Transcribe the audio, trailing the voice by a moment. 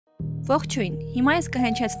Ողջույն, հիմա ես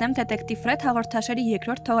կհնչեցնեմ Դետեկտիվ Ֆռեդ հաղորդաշարի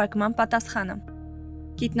երկրորդ թողարկման պատասխանը։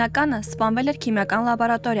 Գիտնականը սպանվել էր քիմիական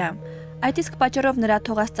լաբորատորիայում, այդ իսկ պատճառով նրա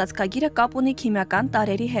թողած ծածկագիրը կապ ունի քիմիական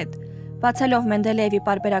տարրերի հետ։ Բացելով Մենդելեևի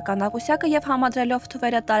պարբերական աղյուսակը եւ համադրելով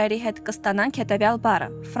թվերը տարրերի հետ կստանանք հետեւյալ բառը՝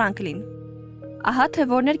 Ֆրանկլին։ Ահա թե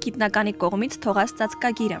որն էր գիտնականի կողմից թողած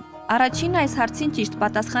ծածկագիրը։ Առաջինն այս հարցին ճիշտ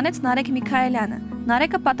պատասխանեց Նարեկ Միքայելյանը։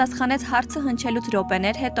 Նարեկը պատասխանեց հարցը հնչելուց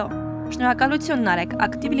րոպեներ հետո։ Շնորհակալություն Նարեկ,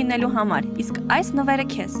 ակտիվ լինելու համար, իսկ այս նվերը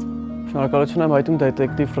քեզ։ Շնորհակալություն եմ հայտնում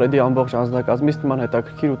Դետեկտիվ Ֆռեդի ամբողջ անձնակազմից նման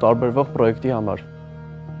հետաքրքիր ու տարբերվող պրոյեկտի համար։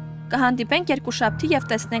 Կհանդիպենք երկուշաբթի եւ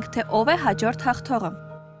տեսնենք, թե ով է հաջորդ հաղթողը։